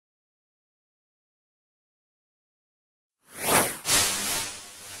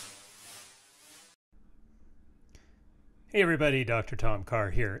Hey everybody, Dr. Tom Carr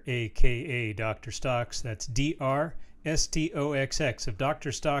here, aka Dr. Stocks. That's DRSTOXX of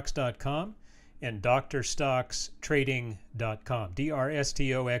drstocks.com and drstockstrading.com.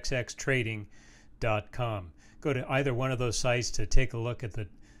 DRSTOXX trading.com. Go to either one of those sites to take a look at the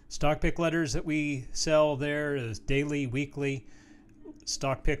stock pick letters that we sell there, as daily, weekly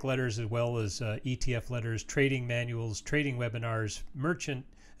stock pick letters, as well as ETF letters, trading manuals, trading webinars,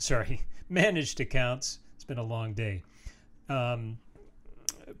 managed accounts. It's been a long day.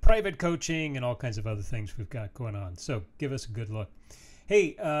 Private coaching and all kinds of other things we've got going on. So give us a good look.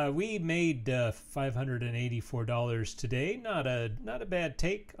 Hey, we made $584 today. Not a bad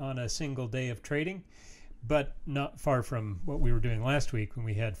take on a single day of trading, but not far from what we were doing last week when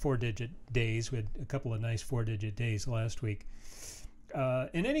we had four-digit days. We had a couple of nice four-digit days last week.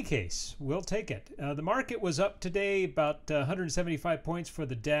 In any case, we'll take it. The market was up today about 175 points for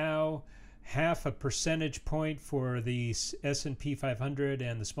the Dow, half a percentage point for the S&P 500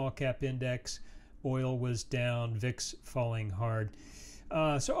 and the small cap index. Oil was down, VIX falling hard.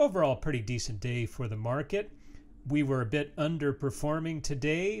 So overall, pretty decent day for the market. We were a bit underperforming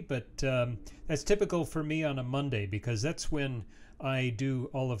today, but that's typical for me on a Monday because that's when I do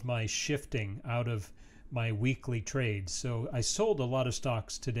all of my shifting out of my weekly trades. So I sold a lot of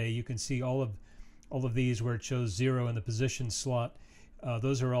stocks today. You can see all of these where it shows 0 in the position slot.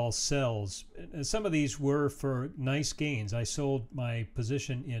 Those are all sells. And some of these were for nice gains. I sold my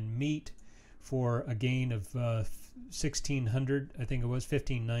position in meat for a gain of 1,600, I think it was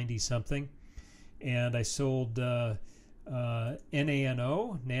 1,590 something. And I sold Nano,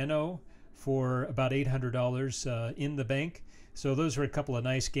 for about $800 in the bank. So those were a couple of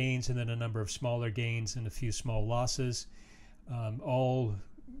nice gains, and then a number of smaller gains and a few small losses. All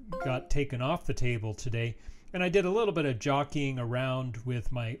got taken off the table today. And I did a little bit of jockeying around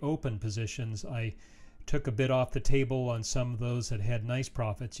with my open positions. I took a bit off the table on some of those that had nice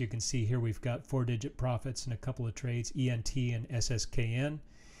profits. You can see here we've got four-digit profits in a couple of trades, ENT and SSKN.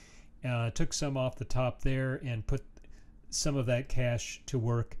 Took some off the top there and put some of that cash to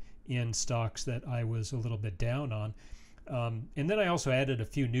work in stocks that I was a little bit down on. And then I also added a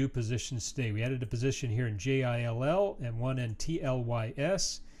few new positions today. We added a position here in JILL and one in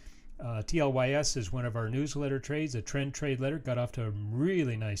TLYS. TLYS is one of our newsletter trades, a trend trade letter. Got off to a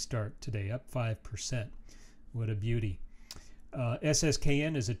really nice start today, up 5%. What a beauty.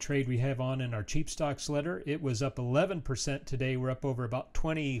 SSKN is a trade we have on in our cheap stocks letter. It was up 11% today. We're up over about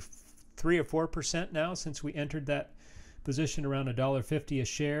 23 or 4% now since we entered that position around $1.50 a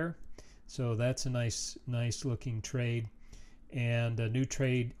share. So that's a nice looking trade. And a new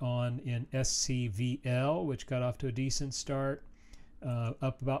trade on in SCVL, which got off to a decent start.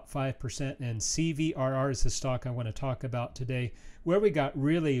 Up about 5%, and CVRR is the stock I want to talk about today. Where we got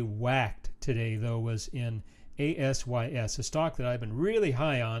really whacked today, though, was in ASYS, a stock that I've been really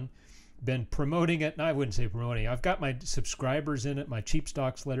high on, been promoting it, and I wouldn't say promoting. I've got my subscribers in it. My cheap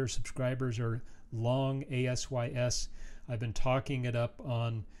stocks letter subscribers are long ASYS. I've been talking it up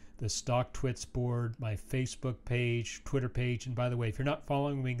on the StockTwits board, my Facebook page, Twitter page, and by the way, if you're not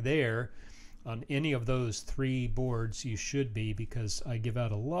following me there, on any of those three boards, you should be, because I give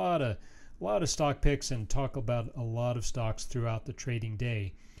out a lot of stock picks and talk about a lot of stocks throughout the trading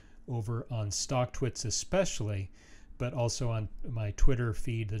day over on StockTwits especially, but also on my Twitter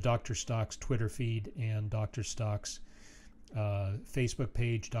feed, the Dr. Stocks Twitter feed, and Dr. Stocks Facebook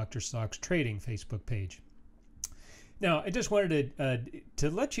page, Dr. Stocks Trading Facebook page. Now, I just wanted to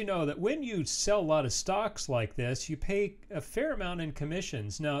let you know that when you sell a lot of stocks like this, you pay a fair amount in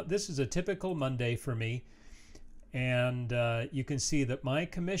commissions. Now, this is a typical Monday for me, and you can see that my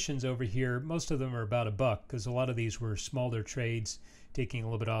commissions over here, most of them are about $1, because a lot of these were smaller trades, taking a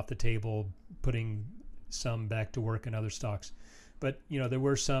little bit off the table, putting some back to work in other stocks. But, you know, there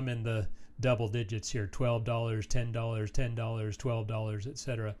were some in the double digits here, $12, $10, $10, $12,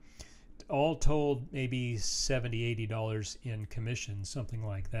 etc. All told, maybe $70, $80 in commissions, something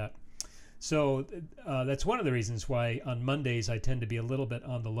like that. So that's one of the reasons why on Mondays I tend to be a little bit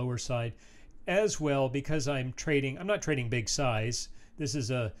on the lower side, as well because I'm not trading big size. This is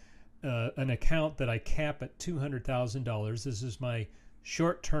an account that I cap at $200,000. This is my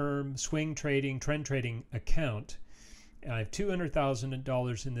short-term swing trading, trend trading account. I have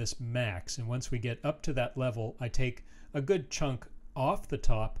 $200,000 in this max, and once we get up to that level, I take a good chunk off the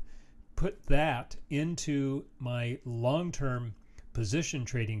top, put that into my long-term position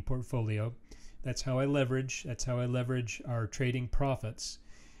trading portfolio. That's how I leverage our trading profits,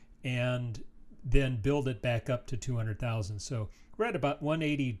 and then build it back up to 200,000. So we're at about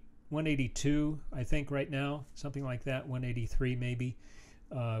 180, 182, I think right now, something like that, 183 maybe.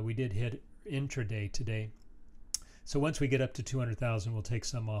 We did hit intraday today. So once we get up to 200,000, we'll take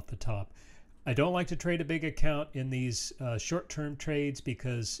some off the top. I don't like to trade a big account in these short-term trades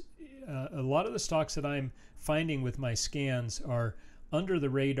because a lot of the stocks that I'm finding with my scans are under the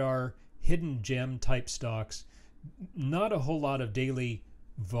radar, hidden gem type stocks. Not a whole lot of daily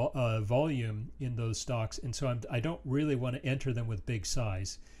volume in those stocks, and so I don't really want to enter them with big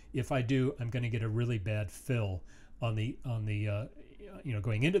size. If I do, I'm going to get a really bad fill on the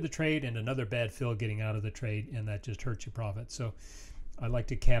going into the trade, and another bad fill getting out of the trade, and that just hurts your profit. So I like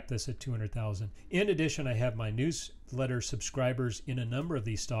to cap this at 200,000. In addition, I have my newsletter subscribers in a number of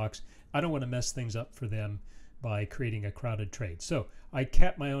these stocks. I don't want to mess things up for them by creating a crowded trade. So I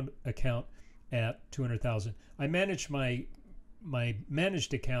cap my own account at 200,000. I manage my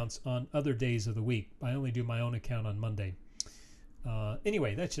managed accounts on other days of the week. I only do my own account on Monday.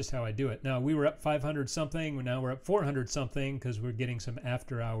 Anyway, that's just how I do it. Now, we were up 500 something. Now we're up 400 something because we're getting some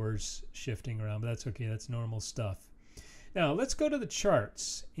after hours shifting around, but that's okay. That's normal stuff. Now, let's go to the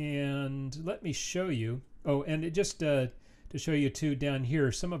charts and let me show you. Oh, and it just to show you too, down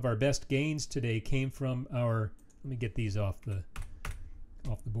here, some of our best gains today came from our, let me get these off the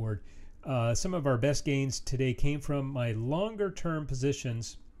board. Some of our best gains today came from my longer term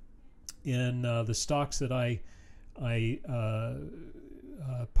positions in the stocks that I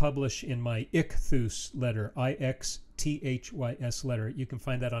publish in my Ichthus letter, IXTHYS letter. You can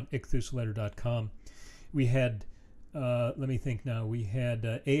find that on ichthusletter.com. We had, let me think now, we had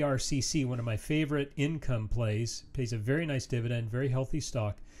ARCC, one of my favorite income plays, pays a very nice dividend, very healthy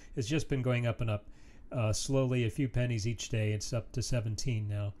stock. It's just been going up and up slowly, a few pennies each day. It's up to 17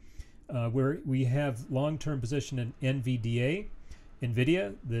 now. We have long-term position in NVDA,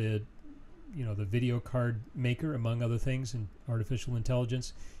 NVIDIA, the video card maker, among other things, in artificial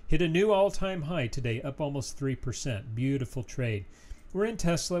intelligence, hit a new all-time high today, up almost 3%. Beautiful trade. We're in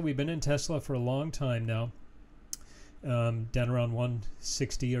Tesla. We've been in Tesla for a long time now, down around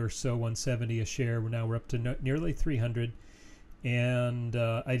 160 or so, 170 a share. We're up to nearly 300, and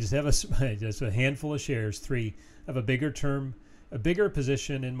I just have just a handful of shares. Three. I have a bigger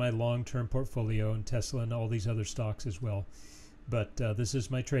position in my long-term portfolio in Tesla and all these other stocks as well. But this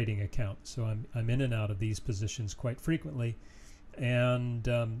is my trading account, so I'm in and out of these positions quite frequently,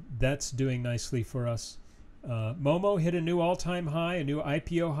 and that's doing nicely for us. Momo hit a new all-time high, a new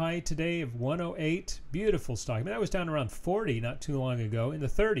IPO high today of 108. Beautiful stock. I mean, that was down around 40 not too long ago, in the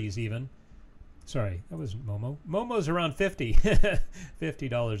 30s even. Sorry, that wasn't Momo. Momo's around 50,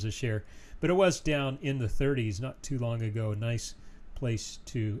 $50 a share, but it was down in the 30s not too long ago. Nice place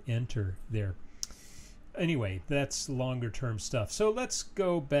to enter there. Anyway, that's longer term stuff. So let's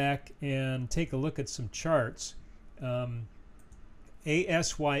go back and take a look at some charts.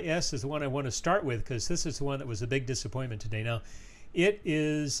 ASYS is the one I want to start with because this is the one that was a big disappointment today. Now, it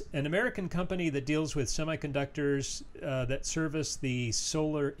is an American company that deals with semiconductors that service the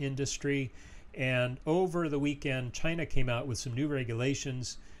solar industry. And over the weekend, China came out with some new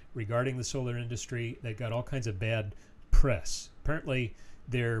regulations regarding the solar industry that got all kinds of bad press. Apparently,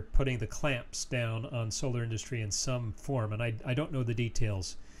 they're putting the clamps down on solar industry in some form, and I don't know the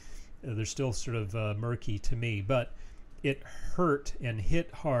details. They're still sort of murky to me, but it hurt and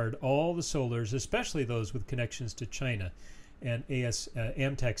hit hard all the solars, especially those with connections to China. And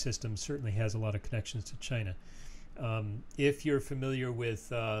Amtech Systems certainly has a lot of connections to China. If you're familiar with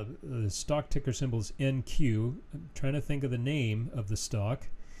the stock ticker symbols NQ, I'm trying to think of the name of the stock.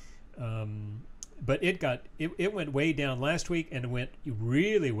 But it went way down last week and went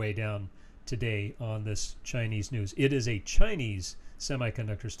really way down today on this Chinese news. It is a Chinese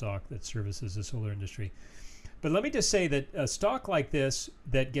semiconductor stock that services the solar industry. But let me just say that a stock like this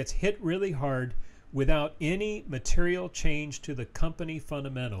that gets hit really hard without any material change to the company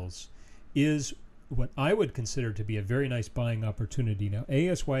fundamentals is what I would consider to be a very nice buying opportunity. Now,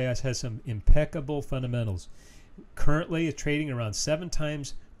 ASYS has some impeccable fundamentals. Currently, it's trading around 7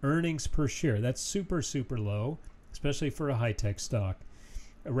 times earnings per share. That's super, super low, especially for a high-tech stock.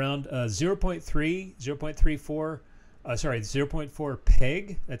 Around 0.4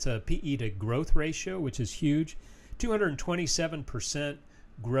 PEG. That's a PE to growth ratio, which is huge. 227%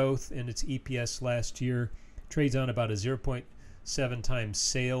 growth in its EPS last year. Trades on about a 0.7 times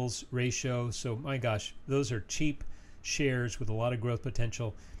sales ratio. So my gosh, those are cheap shares with a lot of growth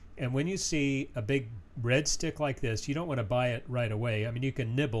potential. And when you see a big red stick like this, you don't want to buy it right away. I mean, you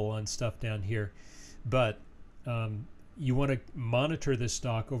can nibble on stuff down here, but you want to monitor this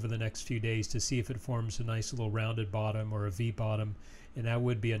stock over the next few days to see if it forms a nice little rounded bottom or a V bottom, and that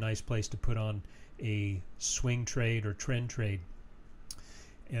would be a nice place to put on a swing trade or trend trade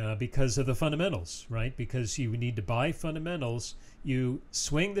because of the fundamentals, right? Because you need to buy fundamentals. You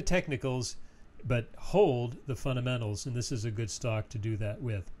swing the technicals but hold the fundamentals, and this is a good stock to do that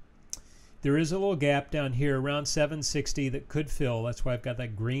with. There is a little gap down here around 760 that could fill. That's why I've got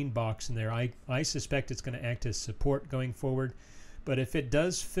that green box in there. I suspect it's going to act as support going forward. But if it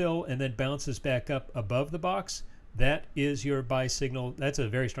does fill and then bounces back up above the box, that is your buy signal. That's a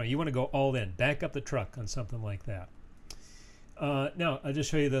very strong. You want to go all in, back up the truck on something like that. Now, I'll just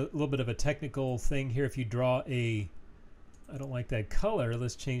show you the little bit of a technical thing here. If you draw a, I don't like that color.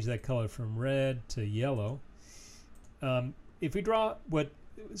 Let's change that color from red to yellow. If we draw what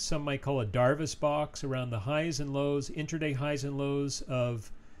some might call a Darvas box around the highs and lows, intraday highs and lows of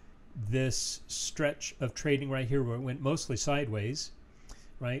this stretch of trading right here where it went mostly sideways,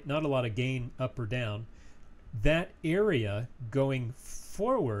 right? Not a lot of gain up or down. That area going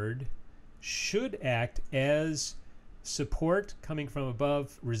forward should act as support coming from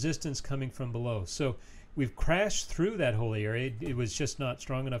above, resistance coming from below. So we've crashed through that whole area. It was just not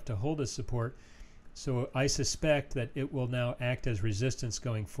strong enough to hold as support. So I suspect that it will now act as resistance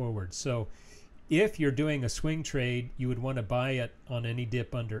going forward. So if you're doing a swing trade, you would want to buy it on any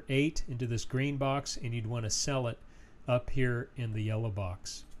dip under 8 into this green box, and you'd want to sell it up here in the yellow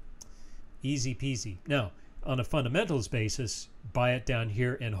box. Easy peasy. Now, on a fundamentals basis, buy it down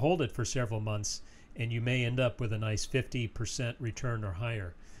here and hold it for several months, and you may end up with a nice 50% return or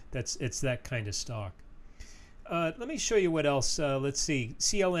higher. It's that kind of stock. Let me show you what else. Let's see.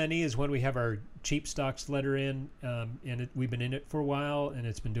 CLNE is when we have our cheap stocks letter in, and we've been in it for a while, and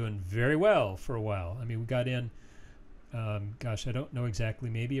it's been doing very well for a while. I mean, we got in, gosh, I don't know exactly,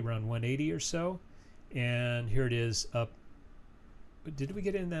 maybe around 180 or so, and here it is up. Did we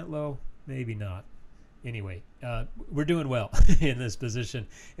get in that low? Maybe not. Anyway, we're doing well in this position.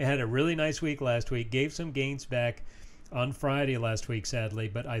 It had a really nice week last week, gave some gains back on Friday last week, sadly,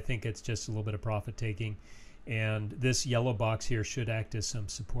 but I think it's just a little bit of profit taking. And this yellow box here should act as some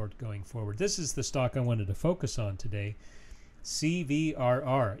support going forward. This is the stock I wanted to focus on today.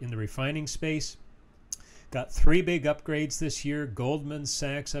 CVRR in the refining space. Got 3 big upgrades this year. Goldman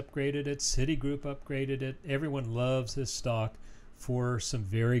Sachs upgraded it. Citigroup upgraded it. Everyone loves this stock for some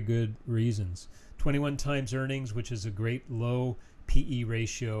very good reasons. 21 times earnings, which is a great low PE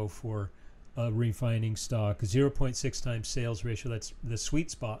ratio for a refining stock. 0.6 times sales ratio. That's the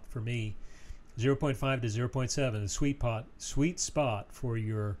sweet spot for me. 0.5 to 0.7, the sweet spot for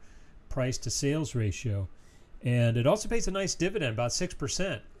your price to sales ratio. And it also pays a nice dividend, about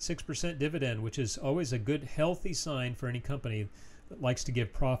 6% dividend, which is always a good, healthy sign for any company that likes to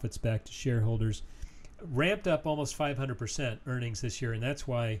give profits back to shareholders. Ramped up almost 500% earnings this year, and that's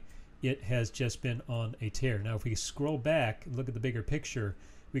why it has just been on a tear. Now, if we scroll back and look at the bigger picture,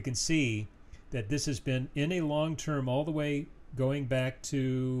 we can see that this has been in a long term all the way going back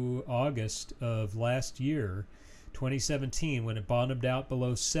to August of last year, 2017, when it bottomed out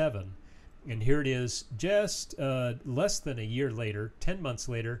below 7. And here it is just less than a year later, 10 months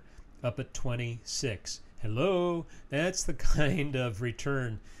later, up at 26. Hello, that's the kind of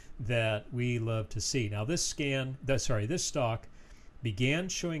return that we love to see. Now this stock began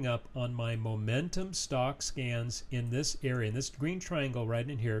showing up on my momentum stock scans in this area, in this green triangle right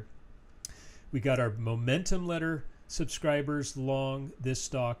in here. We got our momentum letter subscribers long this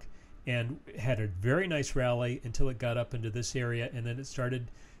stock and had a very nice rally until it got up into this area, and then it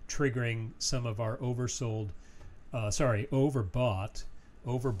started triggering some of our overbought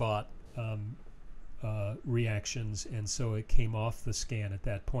reactions, and so it came off the scan at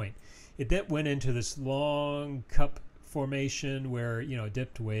that point. It then went into this long cup formation where, you know, it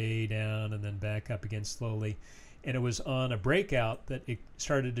dipped way down and then back up again slowly, and it was on a breakout that it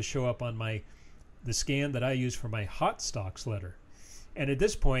started to show up on the scan that I use for my hot stocks letter. And at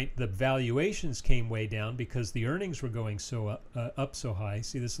this point, the valuations came way down because the earnings were going so up so high.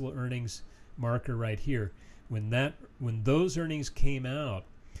 See this little earnings marker right here. When those earnings came out,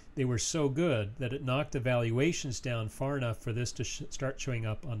 they were so good that it knocked the valuations down far enough for this to start showing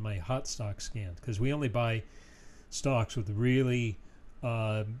up on my hot stock scan, because we only buy stocks with really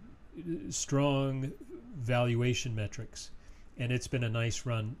strong valuation metrics. And it's been a nice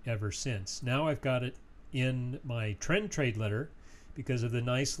run ever since. Now I've got it in my trend trade letter because of the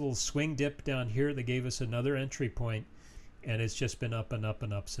nice little swing dip down here that gave us another entry point, and it's just been up and up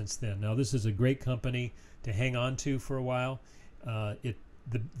and up since then. Now this is a great company to hang on to for a while.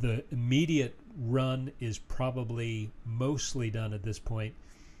 The immediate run is probably mostly done at this point,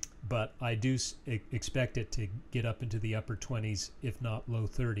 but I do expect it to get up into the upper 20s, if not low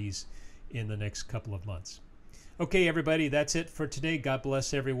 30s, in the next couple of months. Okay, everybody, that's it for today. God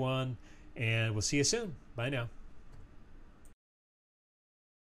bless everyone, and we'll see you soon. Bye now.